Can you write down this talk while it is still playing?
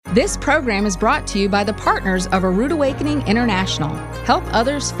This program is brought to you by the partners of A Rood Awakening International. Help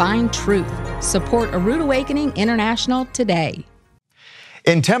others find truth. Support A Rood Awakening International today.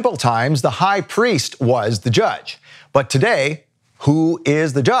 In temple times, the high priest was the judge. But today, who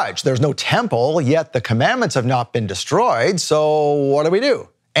is the judge? There's no temple, yet the commandments have not been destroyed. So what do we do?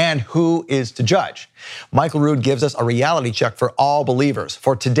 And who is to judge? Michael Rood gives us a reality check for all believers,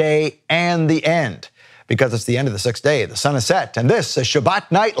 for today and the end. Because it's the end of the sixth day, the sun is set, and this is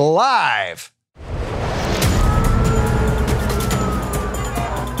Shabbat Night Live.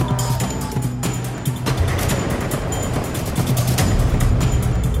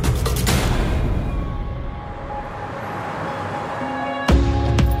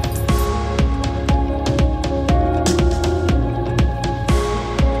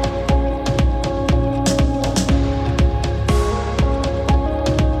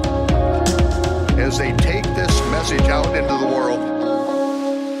 As they take this message out into the world.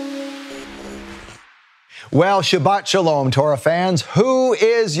 Well, Shabbat Shalom, Torah fans. Who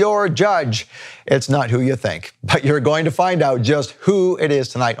is your judge? It's not who you think, but you're going to find out just who it is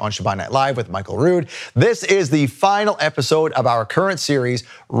tonight on Shabbat Night Live with Michael Rood. This is the final episode of our current series,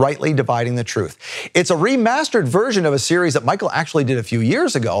 Rightly Dividing the Truth. It's a remastered version of a series that Michael actually did a few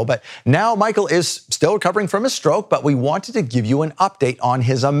years ago, but now Michael is still recovering from his stroke, but we wanted to give you an update on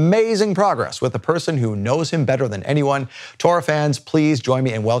his amazing progress with the person who knows him better than anyone. Torah fans, please join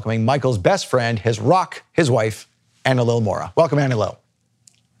me in welcoming Michael's best friend, his rock, his wife, Anilil Mora. Welcome, Anilil.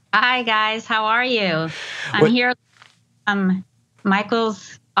 Hi, guys. How are you? I'm here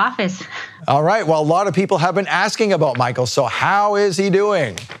Michael's office. All right. Well, a lot of people have been asking about Michael. So how is he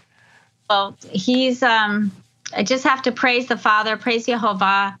doing? Well, he's, I just have to praise the Father, praise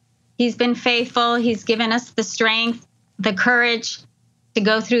Yehovah. He's been faithful. He's given us the strength, the courage to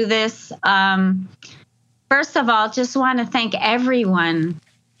go through this. First of all, just want to thank everyone.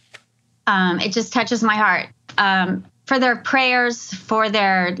 It just touches my heart. For their prayers, for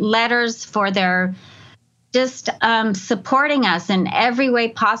their letters, for their just supporting us in every way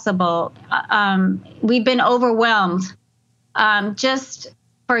possible. We've been overwhelmed. Just,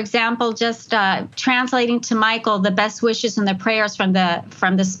 for example, translating to Michael the best wishes and the prayers from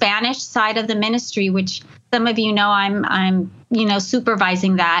the Spanish side of the ministry, which some of you know I'm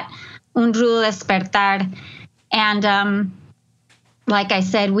supervising that. Un rudo despertar. And like I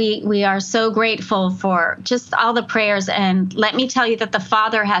said, we are so grateful for just all the prayers. And let me tell you that the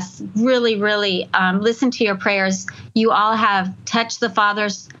Father has really, really listened to your prayers. You all have touched the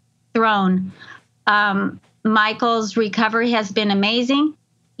Father's throne. Michael's recovery has been amazing.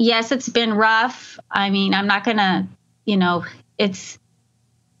 Yes, it's been rough. I mean, I'm not going to,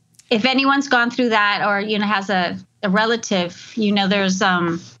 if anyone's gone through that or, has a relative, there's,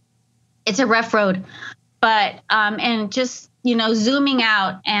 it's a rough road. But, and just, zooming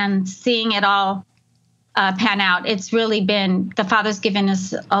out and seeing it all pan out, it's really been, the Father's given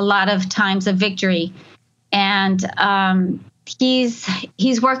us a lot of times of victory. And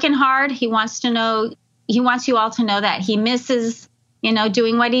he's working hard. He wants you all to know that he misses,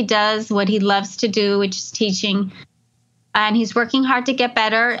 doing what he does, what he loves to do, which is teaching. And he's working hard to get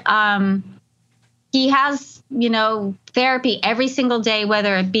better. He has, therapy every single day,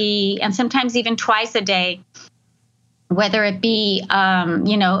 whether it be, and sometimes even twice a day, whether it be,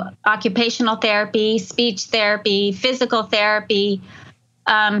 occupational therapy, speech therapy, physical therapy,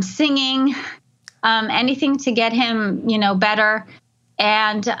 singing, anything to get him, better.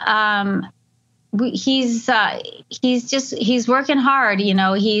 And he's working hard.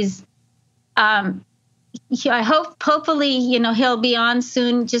 Hopefully, he'll be on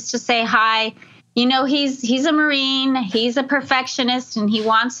soon just to say hi. He's a Marine, he's a perfectionist, and he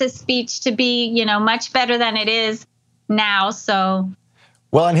wants his speech to be, much better than it is now. So,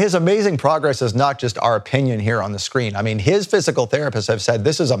 well, and his amazing progress is not just our opinion here on the screen. I mean, his physical therapists have said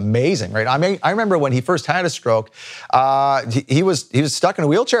this is amazing, right? I mean, I remember when he first had a stroke, he was stuck in a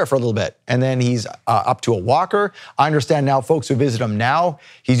wheelchair for a little bit, and then he's up to a walker. I understand now, folks who visit him now,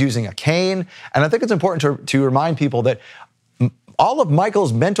 he's using a cane, and I think it's important to remind people that all of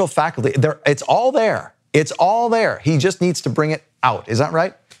Michael's mental faculty, it's all there. It's all there. He just needs to bring it out. Is that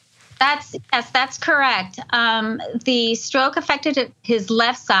right? That's correct. The stroke affected his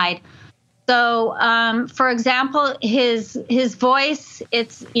left side. So, for example, his voice,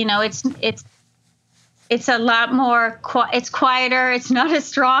 it's a lot more, it's quieter. It's not as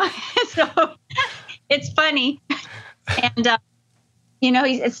strong. So it's funny. And,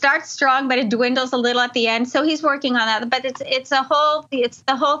 it starts strong, but it dwindles a little at the end. So he's working on that. But it's the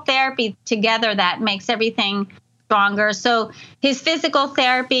whole therapy together that makes everything stronger. So his physical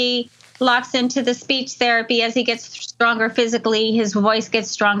therapy, locks into the speech therapy. As he gets stronger physically, his voice gets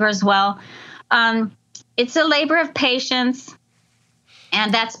stronger as well. It's a labor of patience,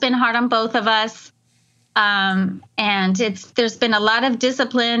 and that's been hard on both of us. And there's been a lot of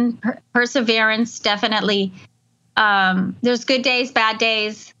discipline, perseverance, definitely. There's good days, bad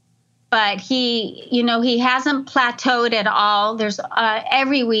days, but he hasn't plateaued at all. There's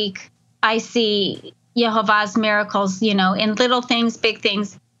every week I see Yehovah's miracles, in little things, big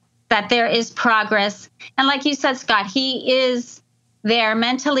things, that there is progress. And like you said, Scott, he is there.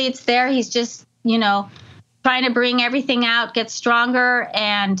 Mentally, it's there. He's just, trying to bring everything out, get stronger.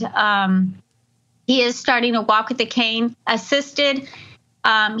 And he is starting to walk with the cane assisted.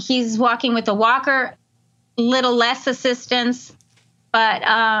 He's walking with a walker, little less assistance. But,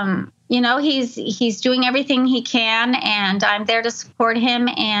 he's doing everything he can. And I'm there to support him.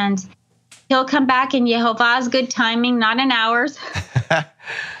 And he'll come back in Yehovah's good timing, not in ours.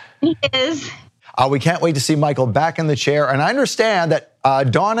 He is. We can't wait to see Michael back in the chair. And I understand that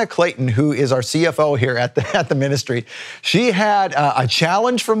Donna Clayton, who is our CFO here at the ministry, she had a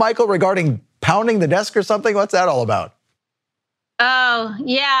challenge for Michael regarding pounding the desk or something. What's that all about? Oh,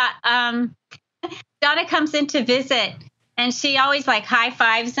 yeah. Donna comes in to visit, and she always high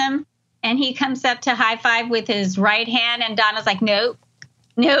fives him. And he comes up to high five with his right hand, and Donna's like, nope.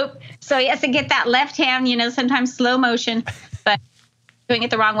 So he has to get that left hand, sometimes slow motion, but doing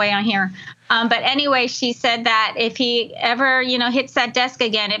it the wrong way on here. But anyway, she said that if he ever, hits that desk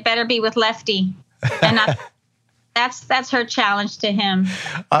again, it better be with lefty. And that's her challenge to him.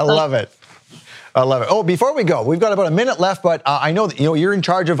 I love it. Oh, before we go, we've got about a minute left, but I know that you're in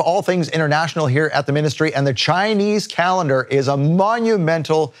charge of all things international here at the ministry, and the Chinese calendar is a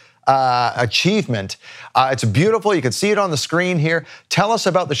monumental achievement. It's beautiful. You can see it on the screen here. Tell us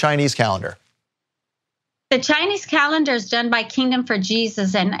about the Chinese calendar. The Chinese calendar is done by Kingdom for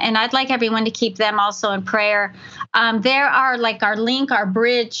Jesus, and I'd like everyone to keep them also in prayer. There are our link, our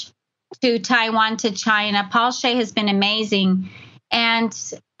bridge to Taiwan to China. Paul Shea has been amazing, and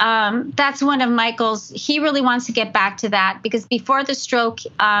that's one of Michael's. He really wants to get back to that, because before the stroke,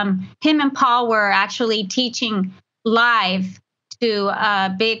 him and Paul were actually teaching live to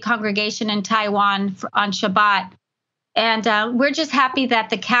a big congregation in Taiwan on Shabbat. And we're just happy that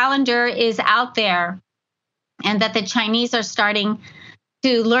the calendar is out there and that the Chinese are starting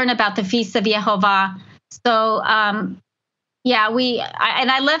to learn about the Feast of Yehovah. So, I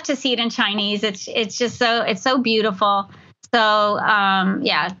love to see it in Chinese. It's just so beautiful. So,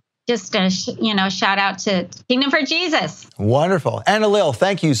 just a shout out to Kingdom for Jesus. Wonderful. Anna Lil,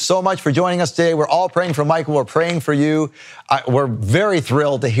 thank you so much for joining us today. We're all praying for Michael. We're praying for you. We're very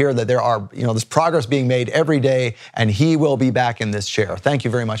thrilled to hear that there are, this progress being made every day, and he will be back in this chair. Thank you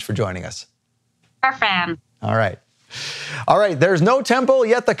very much for joining us. Our fan. All right. There's no temple,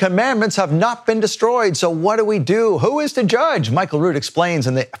 yet the commandments have not been destroyed. So what do we do? Who is to judge? Michael Rood explains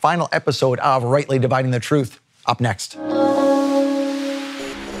in the final episode of Rightly Dividing the Truth. Up next.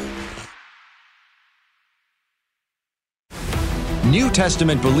 New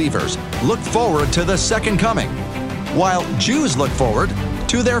Testament believers look forward to the second coming, while Jews look forward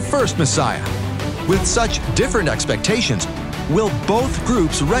to their first Messiah. With such different expectations, will both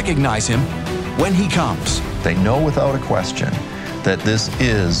groups recognize him when he comes? They know without a question that this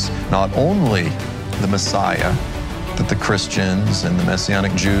is not only the Messiah that the Christians and the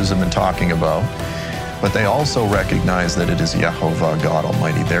Messianic Jews have been talking about, but they also recognize that it is Yehovah, God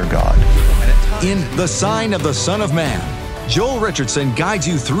Almighty, their God. In The Sign of the Son of Man, Joel Richardson guides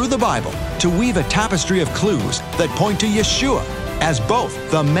you through the Bible to weave a tapestry of clues that point to Yeshua as both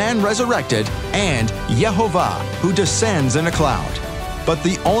the man resurrected and Yehovah who descends in a cloud. But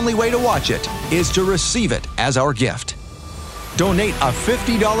the only way to watch it is to receive it as our gift. Donate a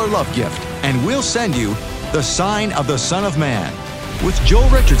 $50 love gift and we'll send you The Sign of the Son of Man with Joel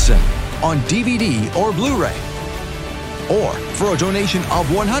Richardson on DVD or Blu-ray. Or for a donation of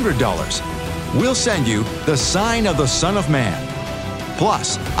 $100, we'll send you The Sign of the Son of Man,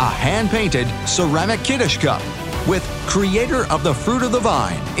 plus a hand-painted ceramic Kiddush cup with Creator of the Fruit of the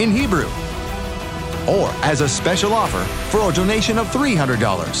Vine in Hebrew. Or as a special offer, for a donation of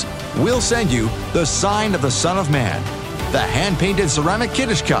 $300, we'll send you The Sign of the Son of Man, the hand-painted ceramic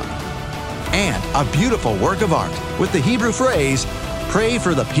Kiddush cup, and a beautiful work of art with the Hebrew phrase, "Pray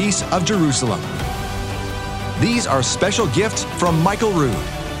for the peace of Jerusalem." These are special gifts from Michael Rood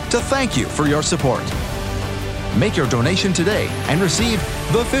to thank you for your support. Make your donation today and receive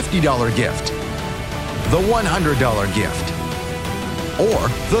the $50 gift, the $100 gift, or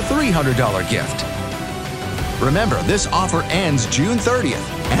the $300 gift. Remember, this offer ends June 30th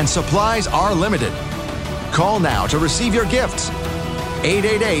and supplies are limited. Call now to receive your gifts.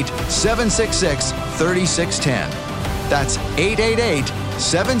 888-766-3610. That's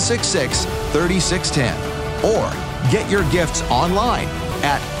 888-766-3610. Or get your gifts online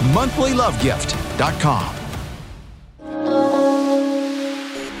at monthlylovegift.com.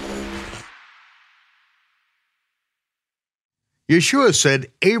 Yeshua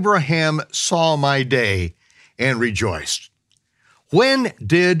said, Abraham saw my day and rejoiced. When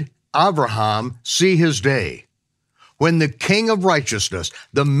did Abraham see his day? When the King of Righteousness,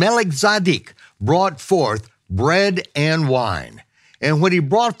 the Melchizedek, brought forth bread and wine. And when he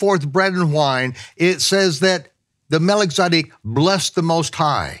brought forth bread and wine, it says that the Melchizedek blessed the Most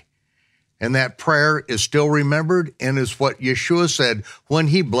High. And that prayer is still remembered and is what Yeshua said when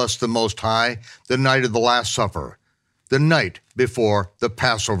he blessed the Most High the night of the Last Supper, the night before the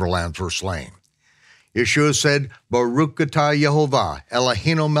Passover lambs were slain. Yeshua said, Baruch atah Yehovah,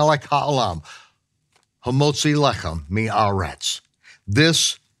 Eloheinu melech ha'olam, hamotzi lechem mi'aretz.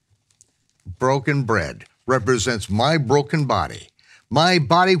 This broken bread represents my broken body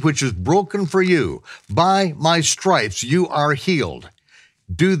which is broken for you. By my stripes you are healed.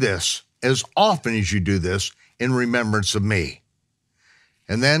 Do this as often as you do this in remembrance of me.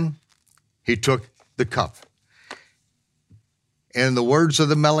 And then he took the cup. And in the words of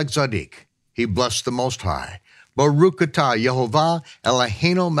the Melchizedek, he blessed the Most High. Baruch atah Yehovah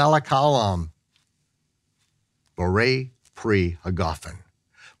Eloheinu melech ha'olam, Borei pri hagafen.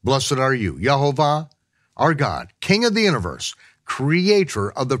 Blessed are you, Yehovah, our God, King of the universe, creator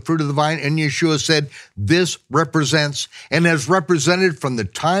of the fruit of the vine. And Yeshua said, this represents and has represented from the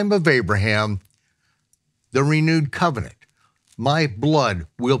time of Abraham the renewed covenant. My blood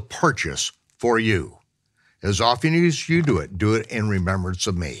will purchase for you. As often as you do it in remembrance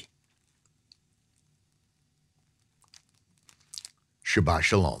of me. Shabbat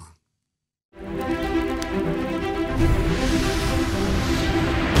Shalom.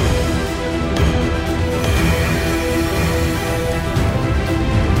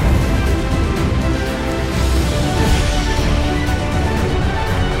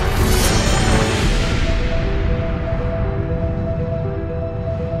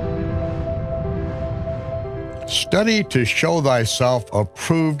 Study to show thyself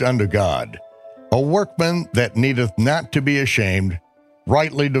approved unto God, a workman that needeth not to be ashamed,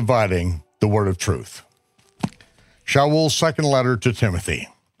 rightly dividing the word of truth. Shaul's second letter to Timothy.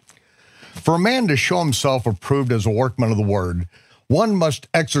 For a man to show himself approved as a workman of the word, one must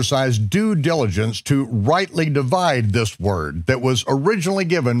exercise due diligence to rightly divide this word that was originally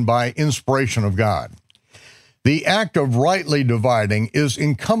given by inspiration of God. The act of rightly dividing is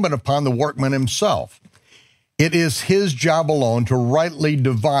incumbent upon the workman himself. It is his job alone to rightly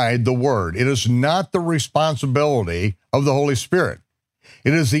divide the word. It is not the responsibility of the Holy Spirit.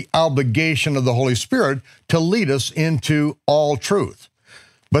 It is the obligation of the Holy Spirit to lead us into all truth.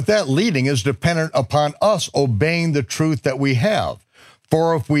 But that leading is dependent upon us obeying the truth that we have.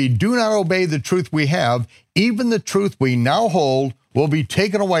 For if we do not obey the truth we have, even the truth we now hold will be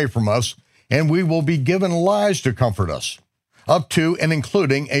taken away from us, and we will be given lies to comfort us, up to and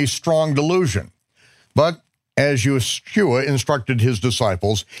including a strong delusion. But as Yeshua instructed his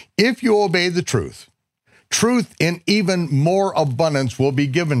disciples, if you obey the truth, truth in even more abundance will be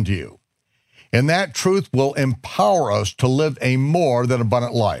given to you. And that truth will empower us to live a more than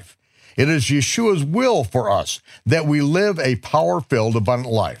abundant life. It is Yeshua's will for us that we live a power-filled,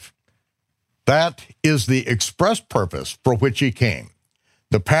 abundant life. That is the express purpose for which he came.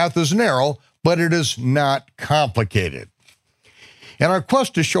 The path is narrow, but it is not complicated. In our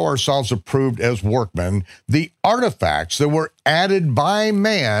quest to show ourselves approved as workmen, the artifacts that were added by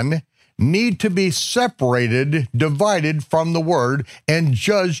man need to be separated, divided from the word, and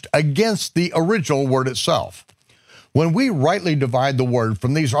judged against the original word itself. When we rightly divide the word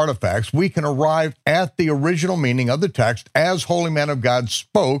from these artifacts, we can arrive at the original meaning of the text as holy men of God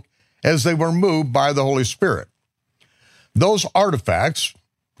spoke as they were moved by the Holy Spirit. Those artifacts,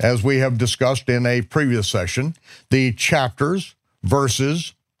 as we have discussed in a previous session, the chapters,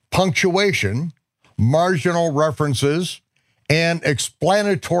 verses, punctuation, marginal references, and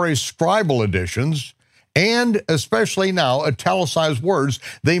explanatory scribal additions, and especially now italicized words,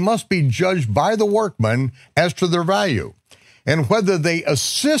 they must be judged by the workman as to their value, and whether they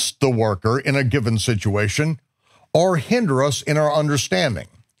assist the worker in a given situation or hinder us in our understanding.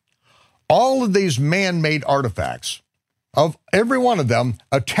 All of these man-made artifacts, of every one of them,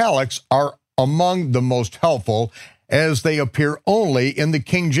 italics are among the most helpful, as they appear only in the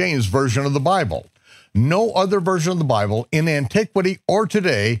King James Version of the Bible. No other version of the Bible in antiquity or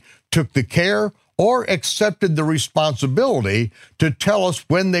today took the care or accepted the responsibility to tell us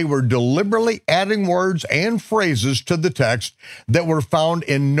when they were deliberately adding words and phrases to the text that were found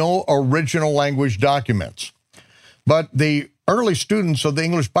in no original language documents. But the early students of the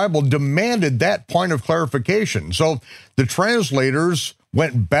English Bible demanded that point of clarification. So the translators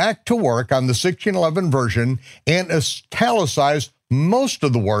went back to work on the 1611 version and italicized most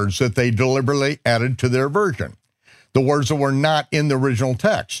of the words that they deliberately added to their version, the words that were not in the original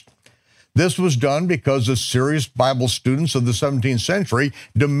text. This was done because the serious Bible students of the 17th century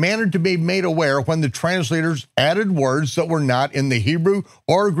demanded to be made aware when the translators added words that were not in the Hebrew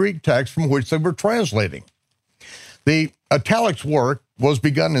or Greek text from which they were translating. The italics work was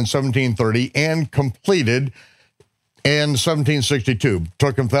begun in 1730 and completed in 1762. It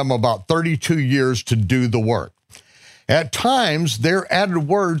took them about 32 years to do the work. At times, their added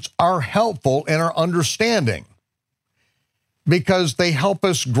words are helpful in our understanding because they help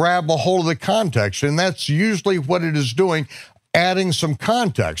us grab a hold of the context, and that's usually what it is doing, adding some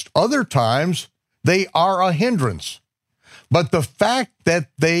context. Other times, they are a hindrance. But the fact that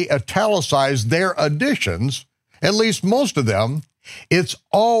they italicize their additions, at least most of them, it's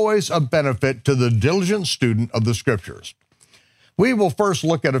always a benefit to the diligent student of the Scriptures. We will first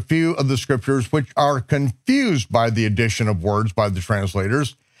look at a few of the Scriptures which are confused by the addition of words by the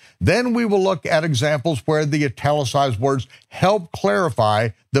translators. Then we will look at examples where the italicized words help clarify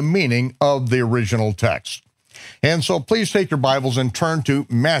the meaning of the original text. And so please take your Bibles and turn to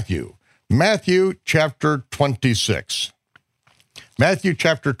Matthew. Matthew chapter 26. Matthew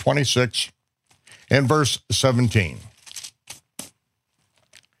chapter 26 and verse 17.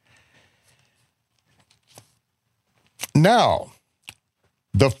 Now,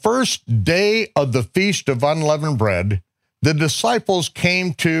 the first day of the Feast of Unleavened Bread, the disciples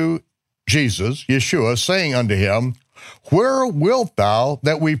came to Jesus, Yeshua, saying unto him, Where wilt thou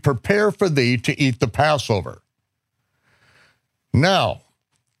that we prepare for thee to eat the Passover? Now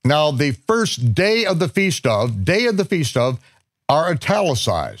the first day of the feast of are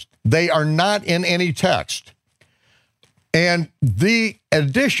italicized. They are not in any text. And the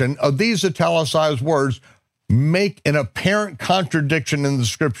addition of these italicized words make an apparent contradiction in the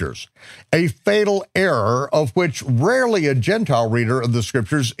Scriptures, a fatal error of which rarely a Gentile reader of the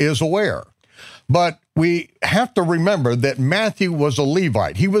Scriptures is aware. But we have to remember that Matthew was a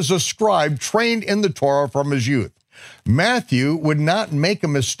Levite. He was a scribe trained in the Torah from his youth. Matthew would not make a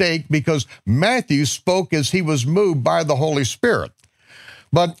mistake because Matthew spoke as he was moved by the Holy Spirit.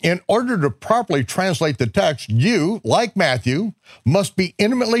 But in order to properly translate the text, you, like Matthew, must be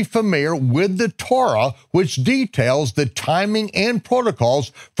intimately familiar with the Torah, which details the timing and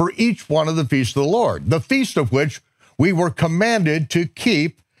protocols for each one of the feasts of the Lord, the feast of which we were commanded to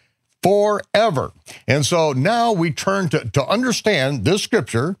keep forever. And so now we turn to understand this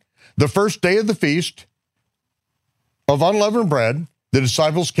scripture, the first day of the feast of unleavened bread, the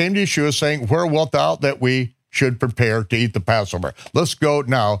disciples came to Yeshua saying, Where wilt thou that we should prepare to eat the Passover? Let's go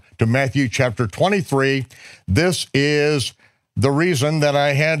now to Matthew chapter 23. This is the reason that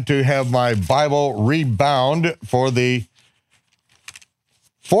I had to have my Bible rebound for the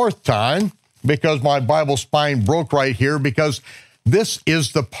fourth time, because my Bible spine broke right here, because this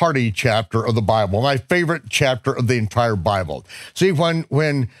is the party chapter of the Bible, my favorite chapter of the entire Bible. See, when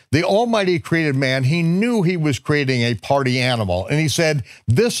the Almighty created man, he knew he was creating a party animal. And he said,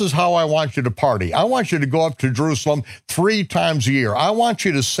 this is how I want you to party. I want you to go up to Jerusalem 3 times a year. I want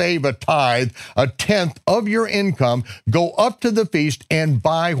you to save a tithe, a tenth of your income, go up to the feast and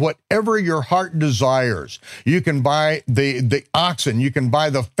buy whatever your heart desires. You can buy the oxen. You can buy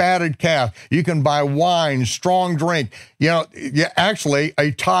the fatted calf. You can buy wine, strong drink. Actually,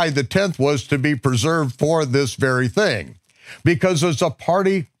 a tithe, the tenth, was to be preserved for this very thing, because it's a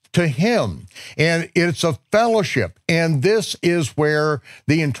party to him, and it's a fellowship, and this is where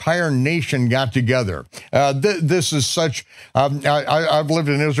the entire nation got together. This is such, I've lived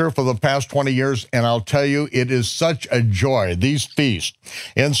in Israel for the past 20 years, and I'll tell you, it is such a joy, these feasts.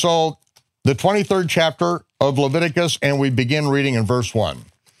 And so, the 23rd chapter of Leviticus, and we begin reading in verse 1.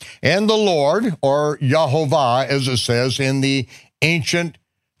 And the Lord, or Yahovah, as it says in the ancient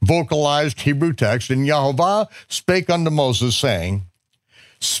vocalized Hebrew text, and Yahovah spake unto Moses, saying,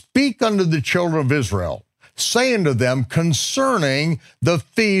 Speak unto the children of Israel, say unto them concerning the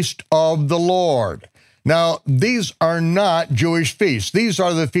feast of the Lord. Now, these are not Jewish feasts. These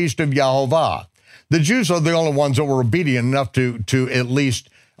are the feast of Yahovah. The Jews are the only ones that were obedient enough to at least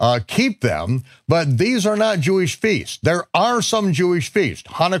keep them, but these are not Jewish feasts. There are some Jewish feasts.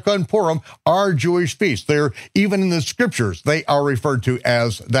 Hanukkah and Purim are Jewish feasts. They're, even in the scriptures, they are referred to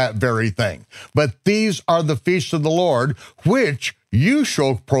as that very thing. But these are the feasts of the Lord, which you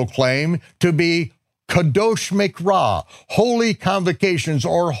shall proclaim to be Kadosh Mikra, holy convocations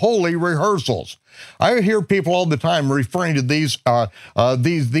or holy rehearsals. I hear people all the time referring to these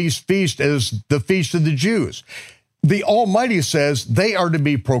feasts as the feast of the Jews. The Almighty says they are to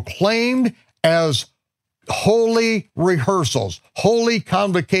be proclaimed as holy rehearsals, holy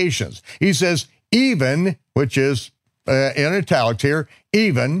convocations. He says, even, which is in italics here,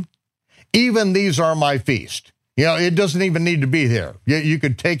 even these are my feast. You know, it doesn't even need to be there. You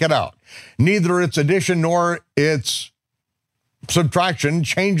could take it out. Neither its addition nor its subtraction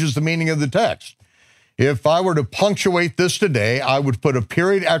changes the meaning of the text. If I were to punctuate this today, I would put a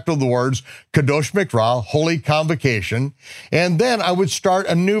period after the words Kadosh Mikra, holy convocation, and then I would start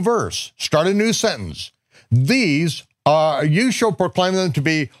a new verse, start a new sentence. These you shall proclaim them to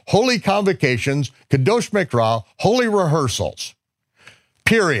be holy convocations, Kadosh Mikra, holy rehearsals.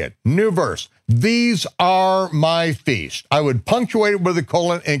 Period. New verse. These are my feast. I would punctuate it with a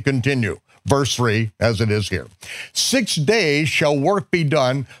colon and continue. Verse 3, as it is here. 6 days shall work be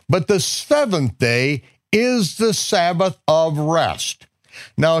done, but the seventh day is the Sabbath of rest.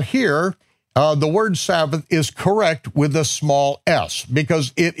 Now here, the word Sabbath is correct with a small s,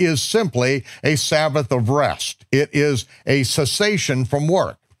 because it is simply a Sabbath of rest. It is a cessation from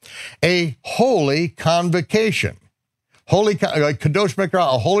work. A holy convocation. Holy Kadosh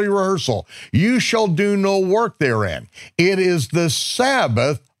Mikra, a holy rehearsal. You shall do no work therein. It is the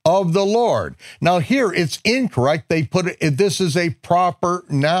Sabbath of the Lord. Now here it's incorrect. They put it, this is a proper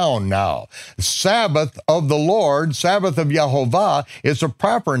noun now. Sabbath of the Lord, Sabbath of Yehovah is a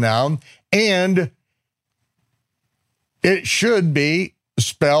proper noun, and it should be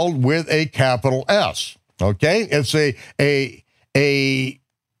spelled with a capital S. Okay? It's a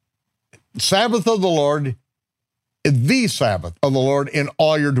Sabbath of the Lord, the Sabbath of the Lord in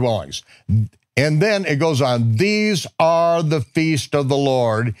all your dwellings. And then it goes on, these are the feast of the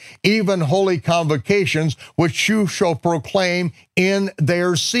Lord, even holy convocations, which you shall proclaim in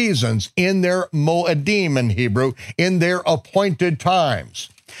their seasons, in their moedim in Hebrew, in their appointed times.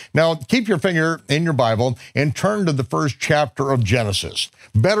 Now, keep your finger in your Bible and turn to the first chapter of Genesis.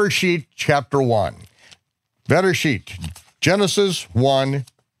 Bereshit chapter 1. Bereshit, Genesis 1.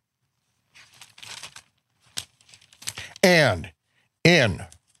 And in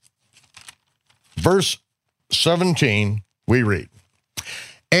verse 17, we read,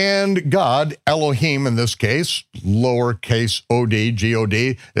 and God, Elohim in this case, lowercase o-d,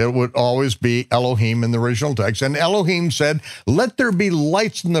 G-O-D, it would always be Elohim in the original text, and Elohim said, let there be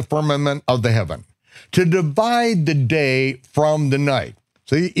lights in the firmament of the heaven, to divide the day from the night.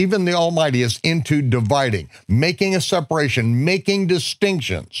 So even the Almighty is into dividing, making a separation, making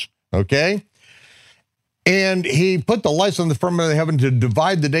distinctions, okay? And he put the lights on the firmament of heaven to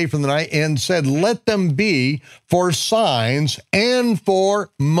divide the day from the night and said, let them be for signs and for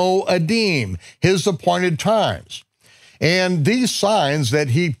moedim, his appointed times. And these signs that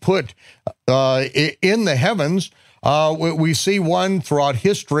he put in the heavens, we see one throughout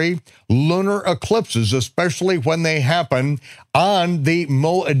history, lunar eclipses, especially when they happen on the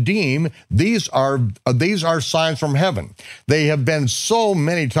moedim. These are signs from heaven. They have been so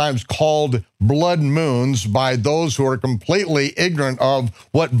many times called blood moons by those who are completely ignorant of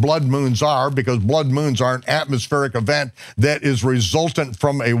what blood moons are, because blood moons are an atmospheric event that is resultant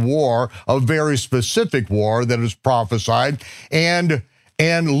from a war, a very specific war that is prophesied. And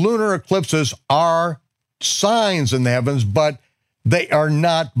lunar eclipses are signs in the heavens, but they are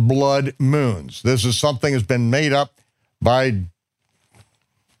not blood moons. This is something that's been made up by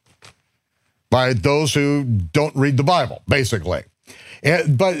those who don't read the Bible, basically.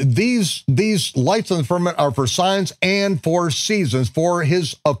 But these lights in the firmament are for signs and for seasons, for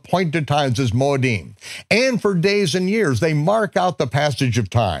his appointed times, his moedim, and for days and years. They mark out the passage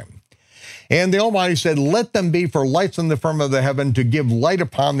of time. And the Almighty said, let them be for lights in the firmament of the heaven to give light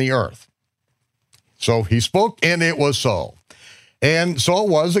upon the earth. So he spoke, and it was so. And so it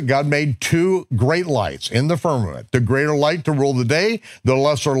was that God made two great lights in the firmament, the greater light to rule the day, the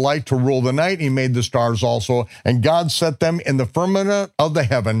lesser light to rule the night. He made the stars also, and God set them in the firmament of the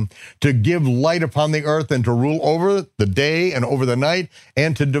heaven to give light upon the earth and to rule over the day and over the night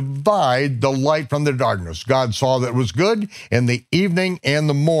and to divide the light from the darkness. God saw that it was good, and the evening and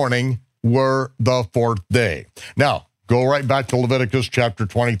the morning were the fourth day. Now, go right back to Leviticus chapter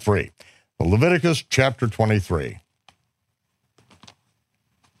 23. Leviticus chapter 23.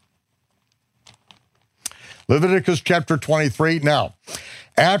 Leviticus chapter 23. Now,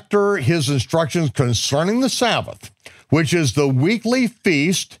 after his instructions concerning the Sabbath, which is the weekly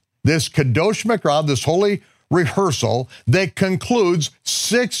feast, this Kadosh Mikra, this holy rehearsal that concludes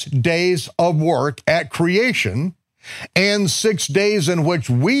 6 days of work at creation, and 6 days in which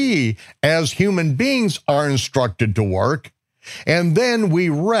we as human beings are instructed to work, and then we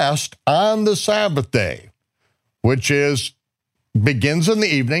rest on the Sabbath day, which begins in the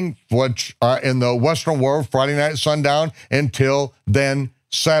evening, which in the Western world, Friday night at sundown, until then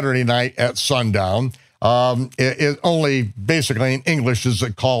Saturday night at sundown. It only basically in English is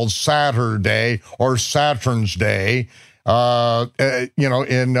it called Saturday or Saturn's Day.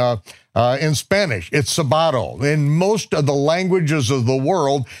 In Spanish, it's Sabado. In most of the languages of the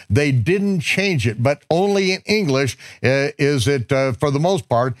world, they didn't change it, but only in English is it, for the most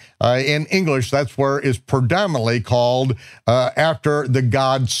part, in English, that's where it's predominantly called after the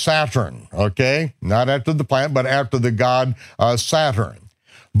god Saturn, okay? Not after the planet, but after the god Saturn.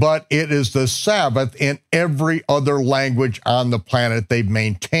 But it is the Sabbath in every other language on the planet. They've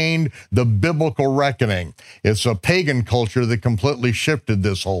maintained the biblical reckoning. It's a pagan culture that completely shifted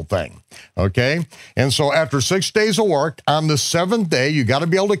this whole thing, okay? And so after 6 days of work, on the seventh day, you got to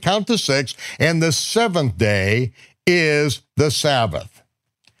be able to count to 6, and the seventh day is the Sabbath.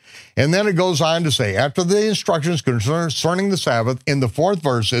 And then it goes on to say, after the instructions concerning the Sabbath, in the 4th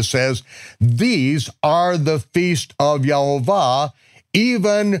verse, it says, these are the feast of Yehovah,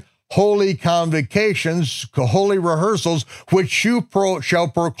 even holy convocations, holy rehearsals, which you shall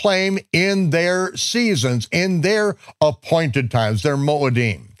proclaim in their seasons, in their appointed times, their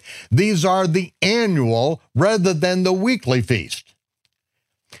moedim. These are the annual rather than the weekly feast.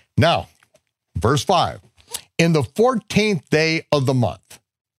 Now, verse 5, in the 14th day of the month,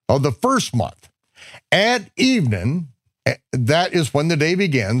 of the first month, at evening, that is when the day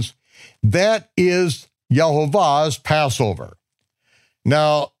begins, that is Yehovah's Passover.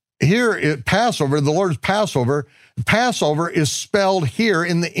 Now, here at Passover, the Lord's Passover, Passover is spelled here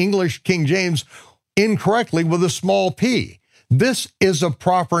in the English King James incorrectly with a small p. This is a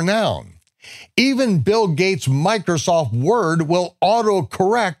proper noun. Even Bill Gates' Microsoft Word will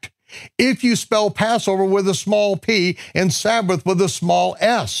autocorrect if you spell Passover with a small p and Sabbath with a small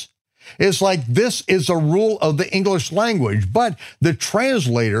s. It's like this is a rule of the English language, but the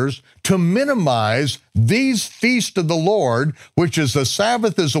translators, to minimize these feasts of the Lord, which is the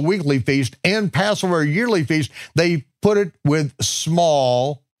Sabbath is a weekly feast and Passover a yearly feast, they put it with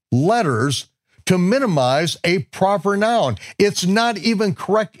small letters to minimize a proper noun. It's not even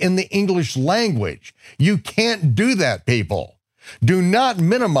correct in the English language. You can't do that, people. Do not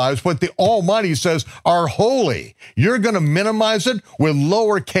minimize what the Almighty says are holy. You're going to minimize it with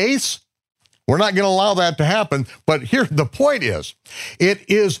lowercase? We're not going to allow that to happen. But here, the point is, it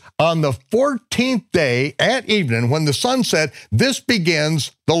is on the 14th day at evening when the sun set, this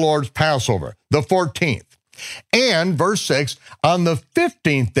begins the Lord's Passover, the 14th. And verse 6, on the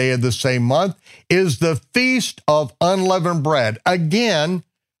 15th day of the same month is the Feast of Unleavened Bread. Again,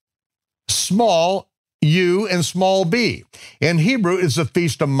 small U and small b. In Hebrew, it's the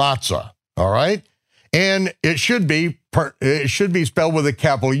Feast of Matzah, all right? And it should be spelled with a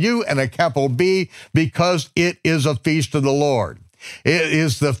capital U and a capital B because it is a feast of the Lord. It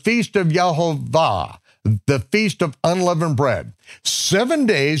is the Feast of Yehovah, the Feast of Unleavened Bread. 7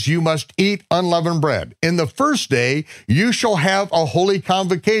 days you must eat unleavened bread. In the first day you shall have a holy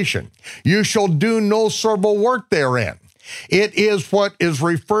convocation. You shall do no servile work therein. It is what is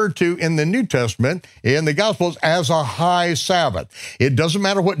referred to in the New Testament, in the Gospels, as a high Sabbath. It doesn't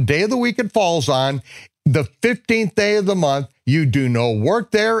matter what day of the week it falls on. The 15th day of the month, you do no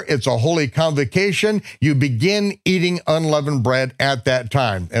work there. It's a holy convocation. You begin eating unleavened bread at that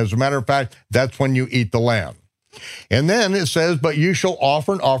time. As a matter of fact, that's when you eat the lamb. And then it says, but you shall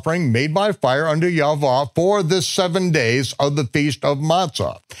offer an offering made by fire unto Yahweh for the 7 days of the Feast of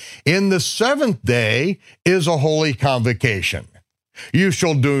Matzah. In the 7th day is a holy convocation. You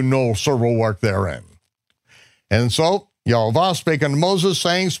shall do no servile work therein. And so Yahweh spake unto Moses,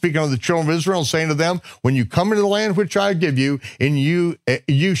 saying, speaking of the children of Israel, saying to them, when you come into the land which I give you, and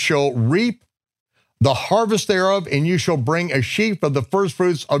you shall reap the harvest thereof, and you shall bring a sheaf of the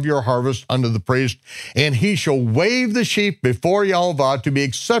firstfruits of your harvest unto the priest, and he shall wave the sheaf before Yahweh to be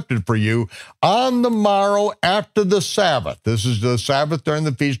accepted for you on the morrow after the Sabbath. This is the Sabbath during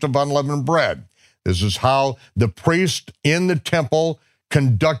the Feast of Unleavened Bread. This is how the priest in the temple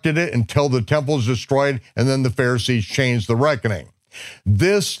conducted it until the temple is destroyed, and then the Pharisees changed the reckoning.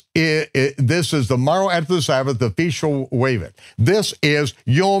 This is the morrow after the Sabbath, the feast shall wave it. This is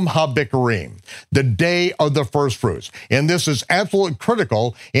Yom HaBikurim, the day of the first fruits. And this is absolutely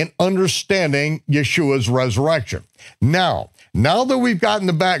critical in understanding Yeshua's resurrection. Now that we've gotten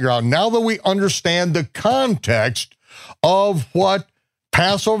the background, now that we understand the context of what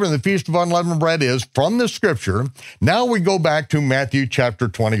Passover and the Feast of Unleavened Bread is from the scripture, now we go back to Matthew chapter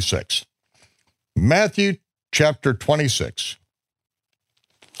 26. Matthew chapter 26.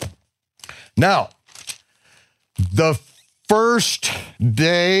 Now, the first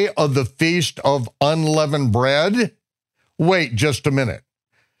day of the Feast of Unleavened Bread, wait just a minute.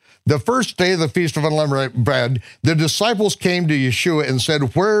 The first day of the Feast of Unleavened Bread, the disciples came to Yeshua and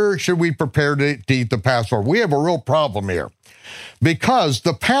said, where should we prepare to eat the Passover? We have a real problem here because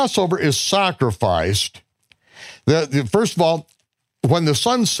the Passover is sacrificed. First of all, when the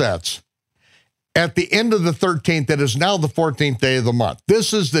sun sets, at the end of the 13th, that is now the 14th day of the month.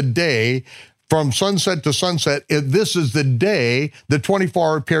 This is the day from sunset to sunset. This is the day, the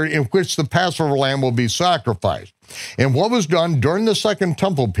 24-hour period in which the Passover lamb will be sacrificed. And what was done during the Second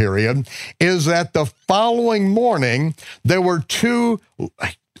Temple period is that the following morning, there were 2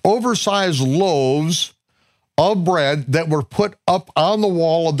 oversized loaves of bread that were put up on the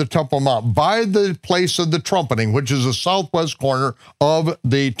wall of the Temple Mount by the place of the trumpeting, which is the southwest corner of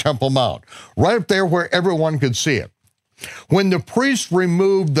the Temple Mount, right up there where everyone could see it. When the priest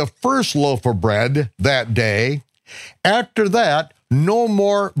removed the first loaf of bread that day, after that, no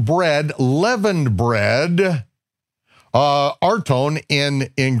more bread, leavened bread, arton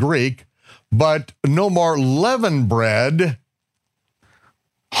in Greek, but no more leavened bread,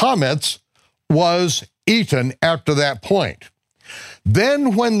 chametz, was eaten after that point.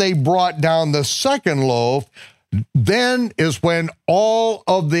 Then when they brought down the second loaf, then is when all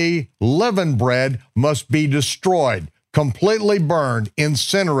of the leavened bread must be destroyed, completely burned,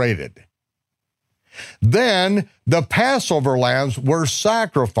 incinerated. Then the Passover lambs were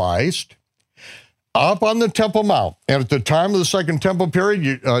sacrificed up on the Temple Mount. And at the time of the Second Temple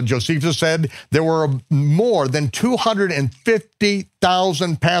period, Josephus said there were more than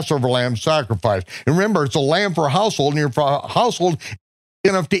 250,000 Passover lambs sacrificed. And remember, it's a lamb per household, and your household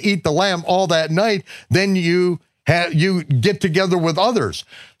enough to eat the lamb all that night, then you get together with others.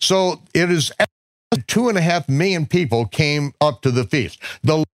 So it is 2.5 million people came up to the feast.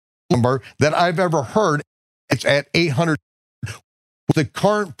 The number that I've ever heard, it's at 800. The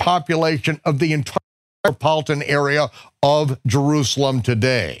current population of the entire metropolitan area of Jerusalem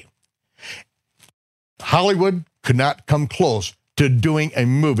today. Hollywood could not come close to doing a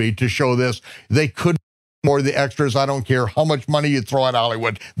movie to show this. They could more the extras. I don't care how much money you throw at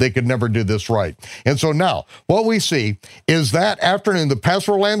Hollywood, they could never do this right. And so now, what we see is that afternoon, the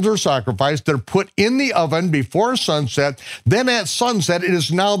Passover lambs are sacrificed. They're put in the oven before sunset. Then at sunset, it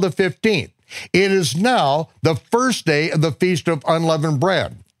is now the 15th. It is now the first day of the Feast of Unleavened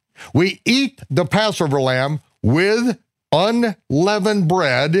Bread. We eat the Passover lamb with unleavened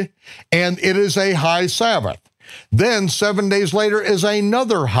bread, and it is a high Sabbath. Then 7 days later is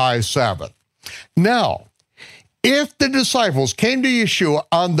another high Sabbath. Now, if the disciples came to Yeshua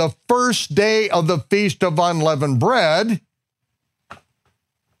on the first day of the Feast of Unleavened Bread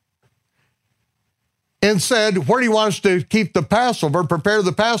and said, where do you want us to keep the Passover, prepare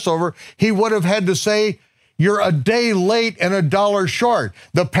the Passover, he would have had to say, you're a day late and $1 short.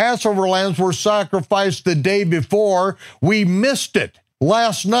 The Passover lambs were sacrificed the day before. We missed it.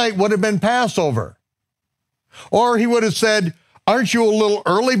 Last night would have been Passover. Or he would have said, aren't you a little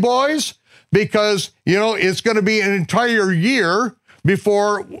early, boys? Because, it's going to be an entire year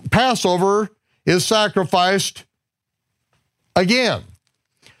before Passover is sacrificed again.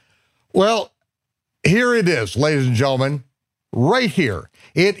 Well, here it is, ladies and gentlemen, right here.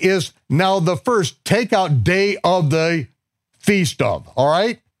 It is now the first takeout day of the feast of, all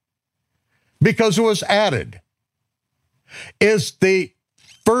right? Because it was added. It's the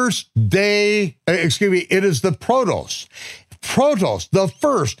first day, it is the protos. Protos, the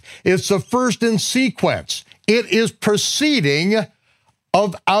first. It's the first in sequence. It is preceding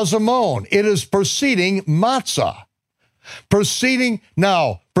of Azamon. It is preceding matzah. Preceding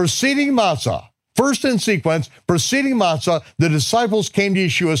matzah. First in sequence, preceding matzah, the disciples came to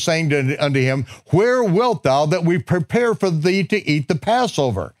Yeshua saying unto him, where wilt thou that we prepare for thee to eat the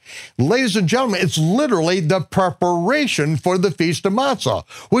Passover? Ladies and gentlemen, it's literally the preparation for the Feast of Matzah,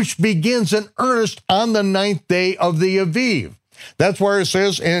 which begins in earnest on the 9th day of the Aviv. That's where it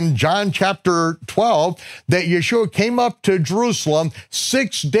says in John chapter 12 that Yeshua came up to Jerusalem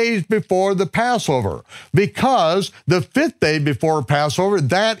 6 days before the Passover, because the 5th day before Passover,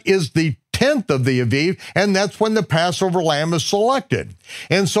 that is the 10th of the Aviv, and that's when the Passover lamb is selected.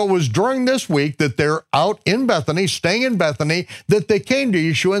 And so it was during this week that they're out in Bethany, staying in Bethany, that they came to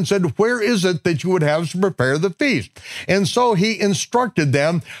Yeshua and said, where is it that you would have us to prepare the feast? And so he instructed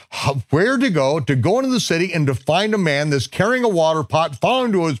them where to go into the city and to find a man that's carrying a water pot, follow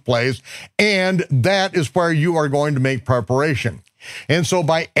him to his place, and that is where you are going to make preparation. And so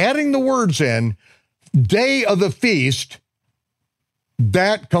by adding the words in, day of the feast,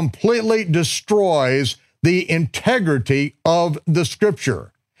 that completely destroys the integrity of the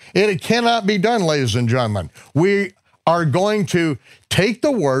Scripture. It cannot be done, ladies and gentlemen. We are going to take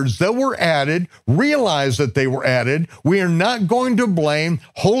the words that were added, realize that they were added. We are not going to blame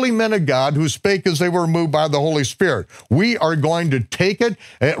holy men of God who spake as they were moved by the Holy Spirit. We are going to take it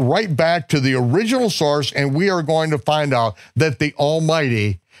right back to the original source, and we are going to find out that the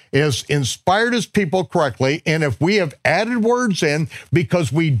Almighty is inspired his people correctly, and if we have added words in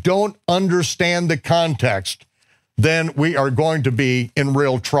because we don't understand the context, then we are going to be in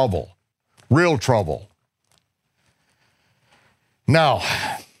real trouble. Real trouble. Now,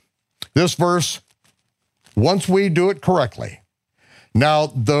 this verse, once we do it correctly, now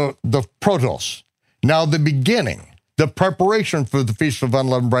the protos, now the beginning, the preparation for the Feast of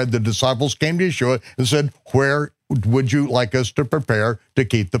Unleavened Bread, the disciples came to Yeshua and said, where would you like us to prepare to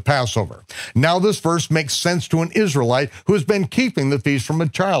keep the Passover? Now this verse makes sense to an Israelite who has been keeping the feast from a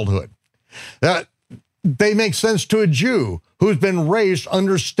childhood. They make sense to a Jew who's been raised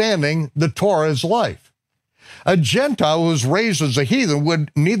understanding the Torah's life. A Gentile who was raised as a heathen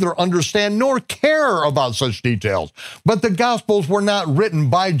would neither understand nor care about such details. But the Gospels were not written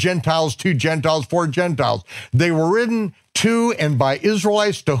by Gentiles to Gentiles for Gentiles. They were written to and by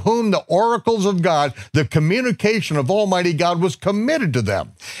Israelites to whom the oracles of God, the communication of Almighty God was committed to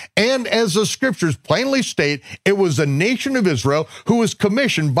them. And as the Scriptures plainly state, it was the nation of Israel who was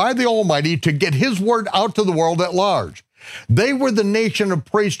commissioned by the Almighty to get his word out to the world at large. They were the nation of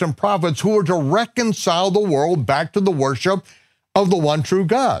priests and prophets who were to reconcile the world back to the worship of the one true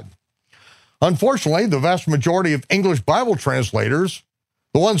God. Unfortunately, the vast majority of English Bible translators,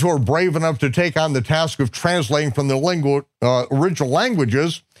 the ones who are brave enough to take on the task of translating from the original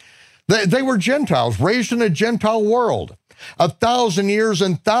languages, they were Gentiles, raised in a Gentile world, 1,000 years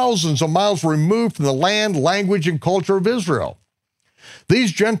and thousands of miles removed from the land, language, and culture of Israel.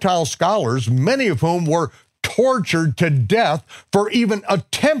 These Gentile scholars, many of whom were tortured to death for even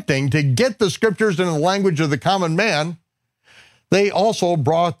attempting to get the Scriptures in the language of the common man, they also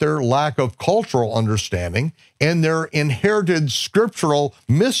brought their lack of cultural understanding and their inherited scriptural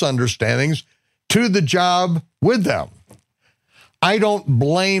misunderstandings to the job with them. I don't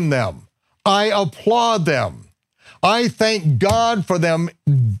blame them. I applaud them. I thank God for them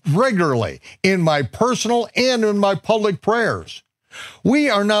regularly in my personal and in my public prayers. We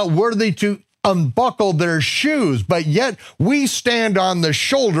are not worthy to unbuckle their shoes, but yet we stand on the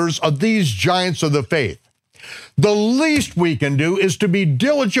shoulders of these giants of the faith. The least we can do is to be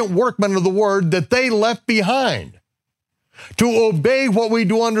diligent workmen of the word that they left behind, to obey what we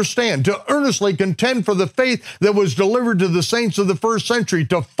do understand, to earnestly contend for the faith that was delivered to the saints of the first century,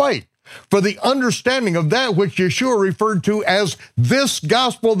 to fight for the understanding of that which Yeshua referred to as this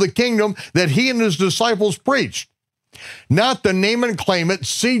gospel of the kingdom that he and his disciples preached. Not the name and claim it,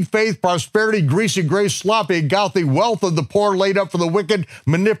 seed faith, prosperity, greasy grace, sloppy, gothy, wealth of the poor laid up for the wicked,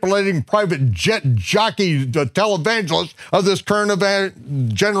 manipulating private jet jockey televangelists of this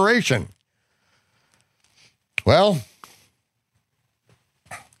current generation. Well,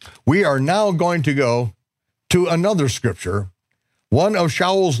 we are now going to go to another scripture, one of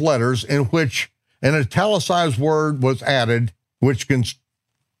Shaul's letters in which an italicized word was added, which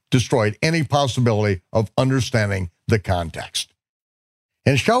destroyed any possibility of understanding the context.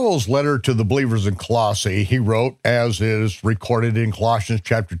 In Shaul's letter to the believers in Colossae, he wrote, as is recorded in Colossians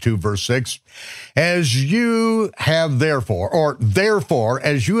chapter 2, verse 6, as you have therefore,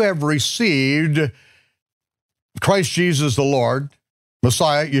 as you have received Christ Jesus the Lord,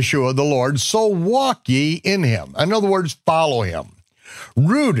 Messiah, Yeshua the Lord, so walk ye in him. In other words, follow him.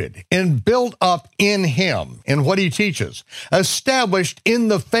 Rooted and built up in him, in what he teaches, established in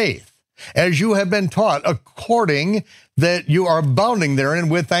the faith, as you have been taught, according that you are abounding therein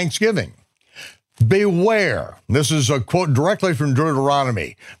with thanksgiving. Beware, this is a quote directly from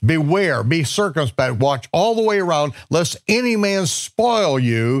Deuteronomy, beware, be circumspect, watch all the way around, lest any man spoil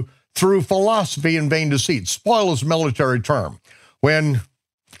you through philosophy and vain deceit. Spoil is a military term. When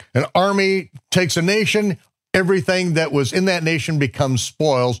an army takes a nation, everything that was in that nation becomes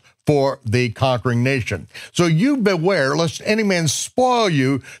spoils for the conquering nation. So you beware lest any man spoil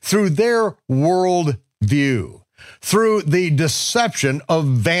you through their world view, through the deception of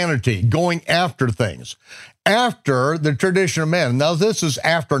vanity, going after things, after the tradition of men. Now this is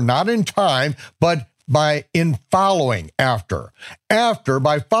after, not in time, but in following after,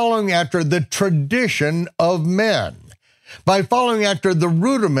 by following after the tradition of men. By following after the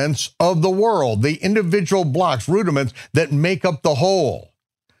rudiments of the world, the individual blocks, rudiments that make up the whole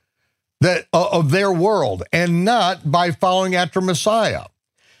of their world, and not by following after Messiah.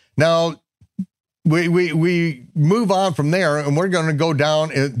 Now, we move on from there, and we're going to go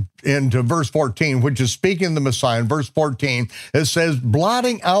down into verse 14, which is speaking of the Messiah. In verse 14, it says,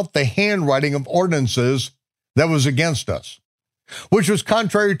 blotting out the handwriting of ordinances that was against us, which was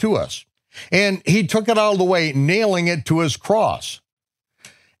contrary to us. And he took it out of the way, nailing it to his cross.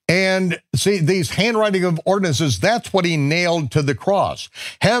 And see, these handwriting of ordinances, that's what he nailed to the cross.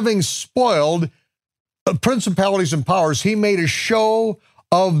 Having spoiled principalities and powers, he made a show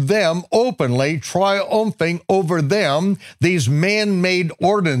of them openly, triumphing over them, these man-made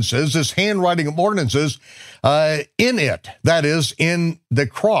ordinances, this handwriting of ordinances, in it, that is, in the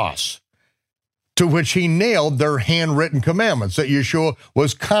cross, to which he nailed their handwritten commandments that Yeshua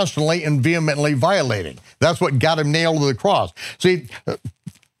was constantly and vehemently violating. That's what got him nailed to the cross. See,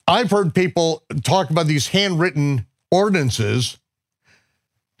 I've heard people talk about these handwritten ordinances,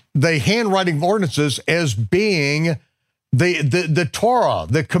 the handwriting of ordinances, as being the Torah,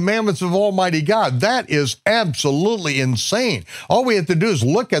 the commandments of Almighty God. That is absolutely insane. All we have to do is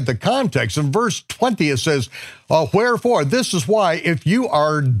look at the context. In verse 20, it says, wherefore, this is why, if you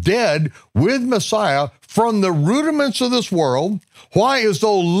are dead with Messiah from the rudiments of this world, why, as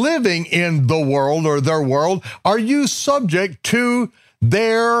though living in the world or their world, are you subject to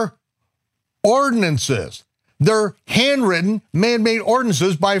their ordinances? Their handwritten, man-made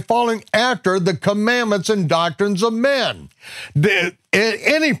ordinances by following after the commandments and doctrines of men.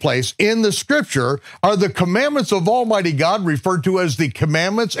 Any place in the scripture are the commandments of Almighty God referred to as the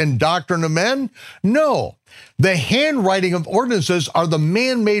commandments and doctrine of men? No. The handwriting of ordinances are the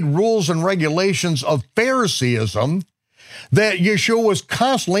man-made rules and regulations of Phariseeism that Yeshua was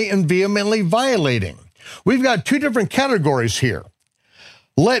constantly and vehemently violating. We've got two different categories here.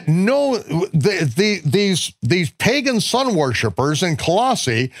 Let these pagan sun worshipers in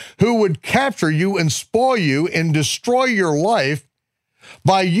Colossae who would capture you and spoil you and destroy your life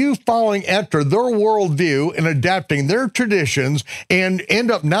by you following after their worldview and adapting their traditions and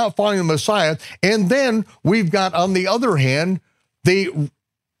end up not following the Messiah. And then we've got, on the other hand,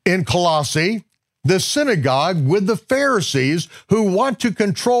 in Colossae, the synagogue with the Pharisees who want to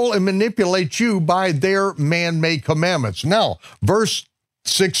control and manipulate you by their man-made commandments. Now, verse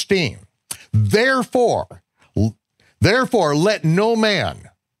 16, therefore, let no man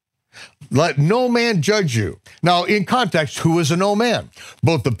judge you. Now, in context, who is a no man?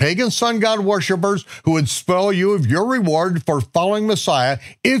 Both the pagan sun god worshipers who would spoil you of your reward for following Messiah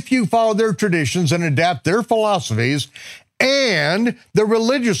if you follow their traditions and adapt their philosophies, and the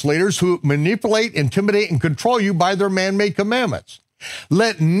religious leaders who manipulate, intimidate, and control you by their man-made commandments.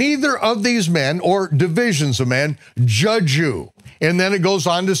 Let neither of these men or divisions of men judge you. And then it goes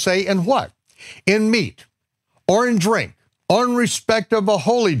on to say, in what? In meat, or in drink, or in respect of a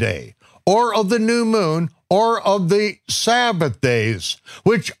holy day, or of the new moon, or of the Sabbath days,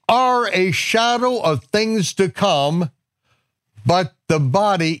 which are a shadow of things to come, but the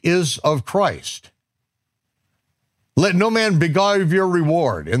body is of Christ. Let no man beguile your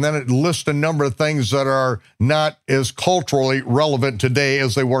reward. And then it lists a number of things that are not as culturally relevant today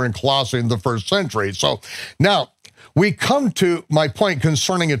as they were in Colossae in the first century. So now we come to my point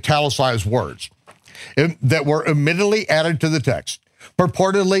concerning italicized words that were immediately added to the text,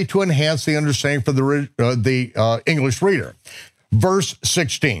 purportedly to enhance the understanding for the English reader. Verse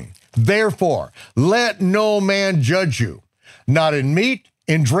 16, therefore, let no man judge you, not in meat,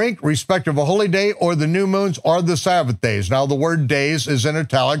 in drink, respect of a holy day, or the new moons, or the Sabbath days. Now, the word days is in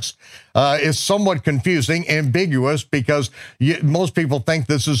italics. It's somewhat confusing, ambiguous, because most people think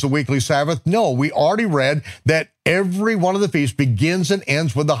this is the weekly Sabbath. No, we already read that every one of the feasts begins and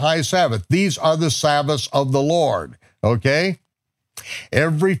ends with the high Sabbath. These are the Sabbaths of the Lord, okay?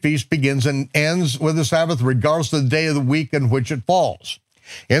 Every feast begins and ends with the Sabbath, regardless of the day of the week in which it falls.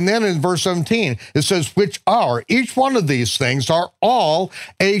 And then in verse 17, it says, which are, each one of these things are all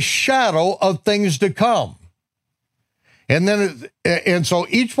a shadow of things to come. And then, and so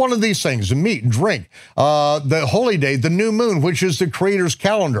each one of these things, meat, drink, the holy day, the new moon, which is the Creator's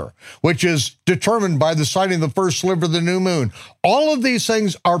calendar, which is determined by the sighting of the first sliver of the new moon. All of these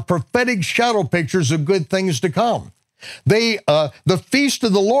things are prophetic shadow pictures of good things to come. The feast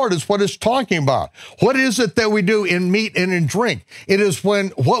of the Lord is what it's talking about. What is it that we do in meat and in drink? It is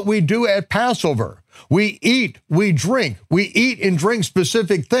what we do at Passover. We eat, we drink, we eat and drink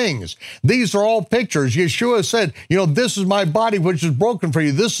specific things. These are all pictures. Yeshua said, this is my body which is broken for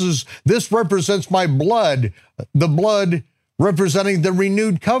you. This represents my blood, the blood representing the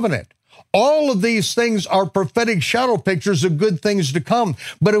renewed covenant. All of these things are prophetic shadow pictures of good things to come.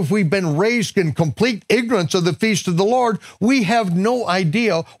 But if we've been raised in complete ignorance of the feast of the Lord, we have no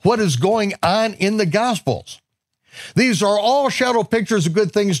idea what is going on in the Gospels. These are all shadow pictures of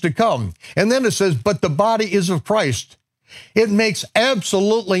good things to come. And then it says, but the body is of Christ. It makes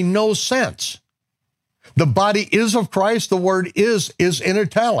absolutely no sense. The body is of Christ. The word is in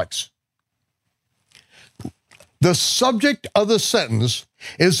italics. The subject of the sentence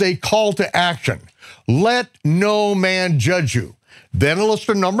is a call to action. Let no man judge you. Then it lists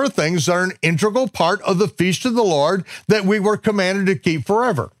a number of things that are an integral part of the feast of the Lord that we were commanded to keep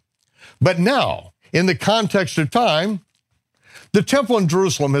forever. But now, in the context of time, the temple in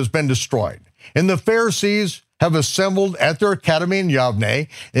Jerusalem has been destroyed, and the Pharisees have assembled at their academy in Yavne,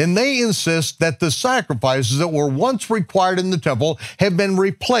 and they insist that the sacrifices that were once required in the temple have been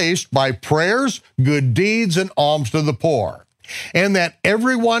replaced by prayers, good deeds, and alms to the poor, and that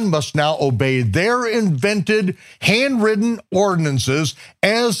everyone must now obey their invented, handwritten ordinances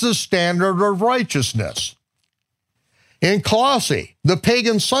as the standard of righteousness. In Colossae, the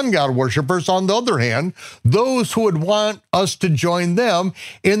pagan sun god worshipers, on the other hand, those who would want us to join them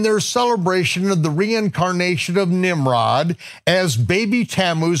in their celebration of the reincarnation of Nimrod as baby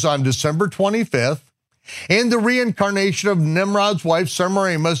Tammuz on December 25th, and the reincarnation of Nimrod's wife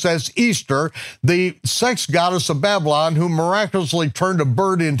Semiramis as Easter, the sex goddess of Babylon who miraculously turned a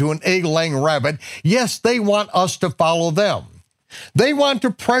bird into an egg-laying rabbit. Yes, they want us to follow them. They want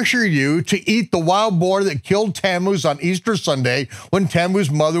to pressure you to eat the wild boar that killed Tammuz on Easter Sunday when Tammuz's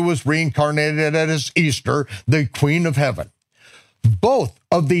mother was reincarnated as Easter, the Queen of Heaven. Both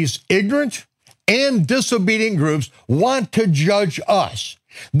of these ignorant and disobedient groups want to judge us.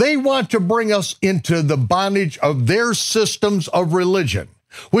 They want to bring us into the bondage of their systems of religion,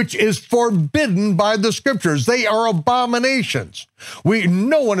 which is forbidden by the scriptures. They are abominations.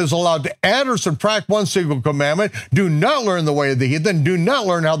 No one is allowed to add or subtract one single commandment. Do not learn the way of the heathen. Do not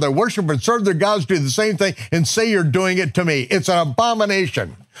learn how they worship and serve their gods. Do the same thing and say you're doing it to me. It's an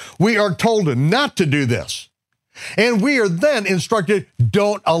abomination. We are told not to do this. And we are then instructed,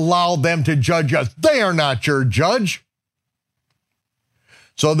 don't allow them to judge us. They are not your judge.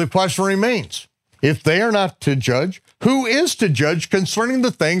 So the question remains, if they are not to judge, who is to judge concerning the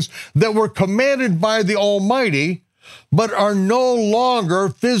things that were commanded by the Almighty, but are no longer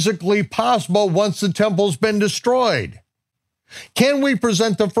physically possible once the temple's been destroyed? Can we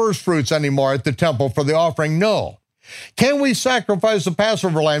present the first fruits anymore at the temple for the offering? No. Can we sacrifice the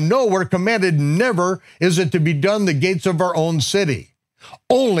Passover lamb? No, we're commanded never is it to be done the gates of our own city,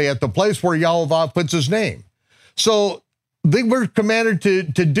 only at the place where Yahweh puts his name. So they were commanded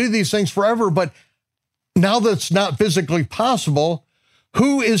to do these things forever, but now that's not physically possible,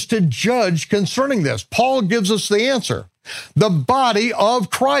 who is to judge concerning this? Paul gives us the answer. The body of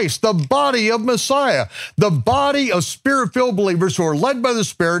Christ, the body of Messiah, the body of Spirit-filled believers who are led by the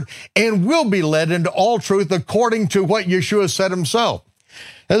Spirit and will be led into all truth according to what Yeshua said himself.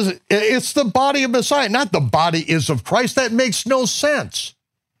 It's the body of Messiah, not the body is of Christ. That makes no sense.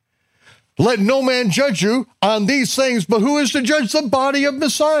 Let no man judge you on these things, but who is to judge the body of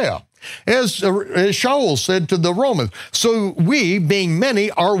Messiah? As Shaul said to the Romans, so we, being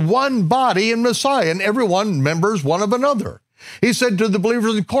many, are one body in Messiah, and everyone members one of another. He said to the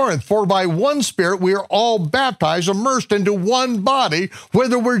believers in Corinth, for by one Spirit we are all baptized, immersed into one body,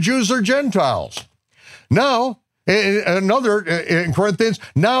 whether we're Jews or Gentiles. Now, in Corinthians,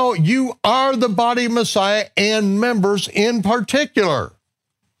 now you are the body of Messiah and members in particular.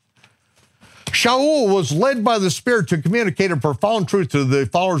 Shaul was led by the Spirit to communicate a profound truth to the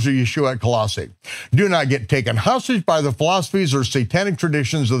followers of Yeshua at Colossae. Do not get taken hostage by the philosophies or satanic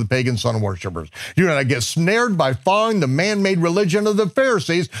traditions of the pagan sun worshipers. Do not get snared by following the man-made religion of the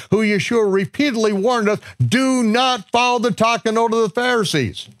Pharisees, who Yeshua repeatedly warned us, do not follow the takanot of the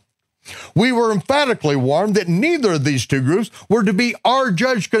Pharisees. We were emphatically warned that neither of these two groups were to be our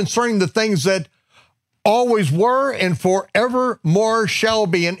judge concerning the things that always were and forevermore shall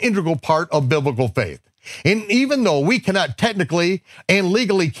be an integral part of biblical faith. And even though we cannot technically and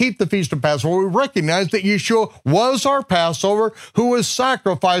legally keep the Feast of Passover, we recognize that Yeshua was our Passover who was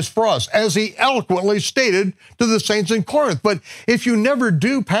sacrificed for us, as he eloquently stated to the saints in Corinth. But if you never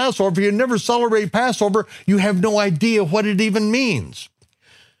do Passover, if you never celebrate Passover, you have no idea what it even means.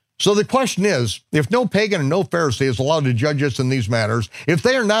 So the question is, if no pagan and no Pharisee is allowed to judge us in these matters, if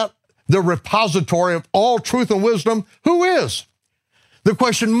they are not the repository of all truth and wisdom, who is? The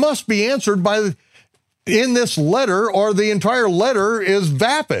question must be answered in this letter, or the entire letter is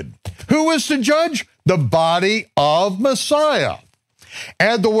vapid. Who is to judge? The body of Messiah.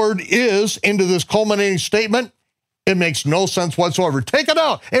 Add the word is into this culminating statement, it makes no sense whatsoever. Take it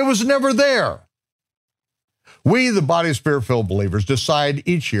out. It was never there. We, the body of Spirit-filled believers, decide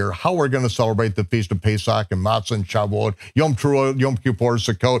each year how we're going to celebrate the Feast of Pesach and Matzah and Shavuot, Yom Teruah, Yom Kippur,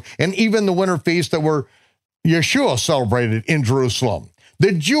 Sukkot, and even the winter feast that we're Yeshua celebrated in Jerusalem.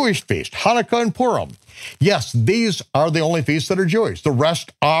 The Jewish feast, Hanukkah and Purim. Yes, these are the only feasts that are Jewish. The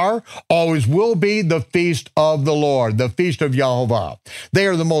rest are, always will be, the feast of the Lord, the feast of Yehovah. They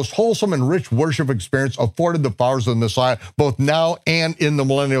are the most wholesome and rich worship experience afforded the followers of the Messiah, both now and in the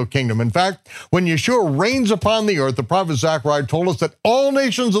millennial kingdom. In fact, when Yeshua reigns upon the earth, the prophet Zechariah told us that all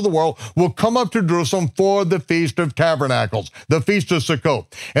nations of the world will come up to Jerusalem for the Feast of Tabernacles, the Feast of Sukkot,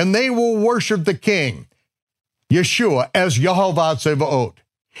 and they will worship the King, Yeshua, as Yehovah Tsevaot.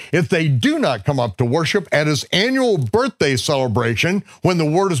 If they do not come up to worship at his annual birthday celebration, when the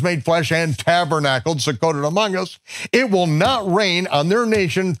Word is made flesh and tabernacled, Sukkot among us, it will not rain on their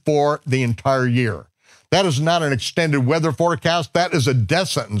nation for the entire year. That is not an extended weather forecast. That is a death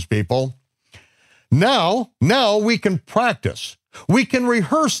sentence, people. Now we can practice. We can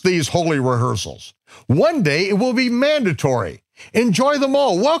rehearse these holy rehearsals. One day it will be mandatory. Enjoy them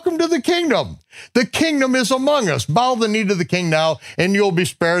all. Welcome to the kingdom. The kingdom is among us. Bow the knee to the king now, and you'll be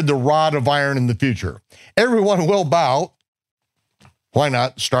spared the rod of iron in the future. Everyone will bow. Why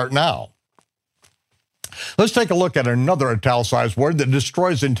not start now? Let's take a look at another italicized word that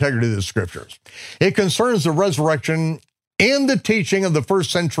destroys the integrity of the scriptures. It concerns the resurrection and the teaching of the first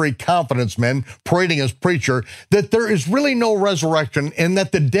century confidence men parading as preacher that there is really no resurrection and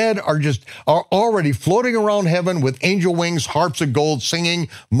that the dead are already floating around heaven with angel wings, harps of gold, singing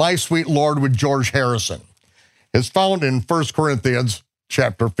My Sweet Lord with George Harrison. It's found in 1 Corinthians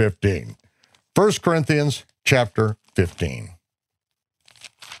chapter 15. 1 Corinthians chapter 15.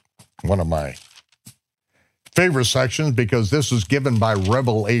 One of my favorite sections because this is given by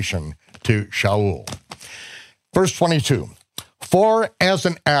revelation to Shaul. Verse 22, for as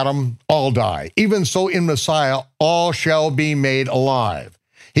in Adam all die, even so in Messiah all shall be made alive.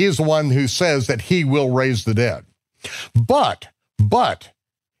 He is the one who says that he will raise the dead. But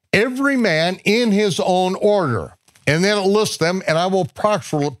every man in his own order. And then it lists them, and I will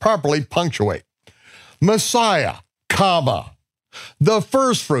properly punctuate. Messiah, comma, the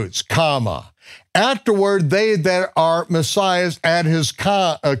first fruits, comma. Afterward, they that are Messiahs at his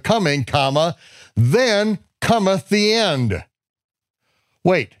coming, comma, then cometh the end.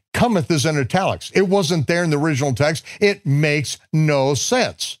 Wait, cometh is in italics. It wasn't there in the original text. It makes no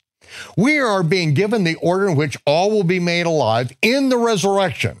sense. We are being given the order in which all will be made alive in the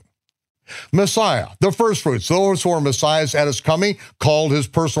resurrection. Messiah, the first fruits, those who are Messiahs at his coming, called his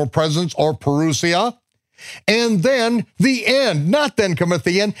personal presence or parousia. And then the end, not then cometh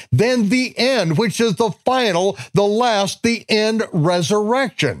the end, then the end, which is the final, the last, the end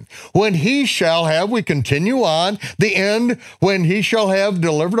resurrection. When he shall have, we continue on, the end, when he shall have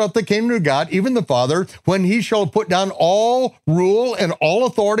delivered up the kingdom of God, even the Father, when he shall put down all rule and all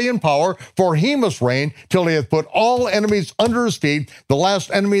authority and power, for he must reign till he hath put all enemies under his feet. The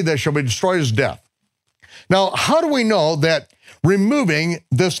last enemy that shall be destroyed is death. Now, how do we know that removing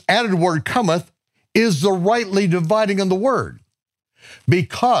this added word cometh is the rightly dividing of the word?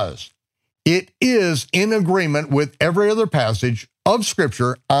 Because it is in agreement with every other passage of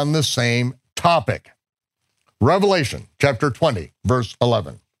Scripture on the same topic. Revelation chapter 20, verse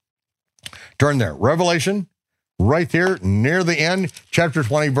 11. Turn there. Revelation, right here, near the end, chapter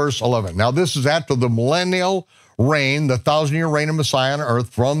 20, verse 11. Now, this is after the millennial reign, the 1,000-year reign of Messiah on earth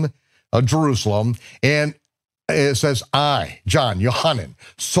from Jerusalem, and it says, I, John, Yohanan,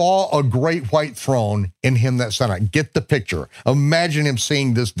 saw a great white throne in him that sat on. Get the picture. Imagine him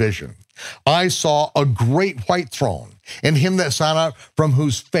seeing this vision. I saw a great white throne in him that sat on, from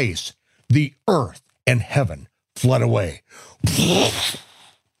whose face the earth and heaven fled away. And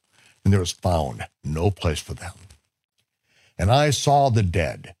there was found no place for them. And I saw the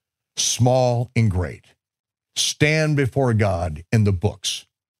dead, small and great, stand before God in the books.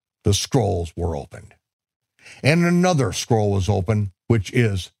 The scrolls were opened. And another scroll was opened, which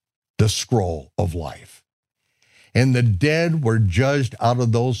is the scroll of life. And the dead were judged out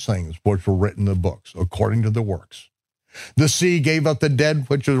of those things which were written in the books, according to the works. The sea gave up the dead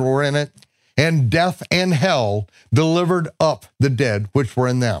which were in it, and death and hell delivered up the dead which were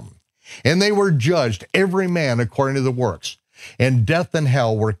in them. And they were judged, every man according to the works. And death and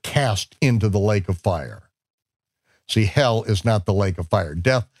hell were cast into the lake of fire. See, hell is not the lake of fire.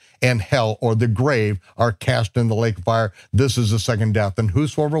 Death and hell, or the grave, are cast in the lake of fire. This is the second death. And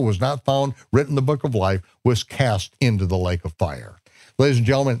whosoever was not found written in the book of life was cast into the lake of fire. Ladies and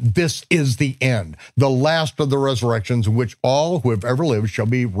gentlemen, this is the end, the last of the resurrections, in which all who have ever lived shall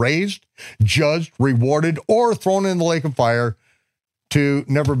be raised, judged, rewarded, or thrown in the lake of fire to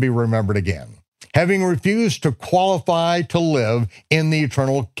never be remembered again, having refused to qualify to live in the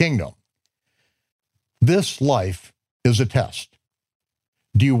eternal kingdom. This life is a test.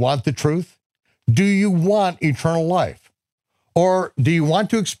 Do you want the truth? Do you want eternal life? Or do you want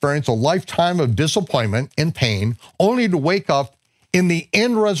to experience a lifetime of disappointment and pain only to wake up in the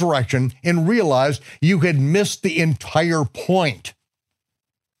end resurrection and realize you had missed the entire point?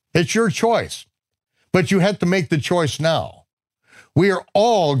 It's your choice, but you have to make the choice now. We are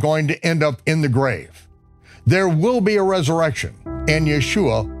all going to end up in the grave. There will be a resurrection, and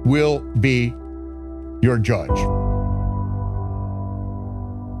Yeshua will be your judge.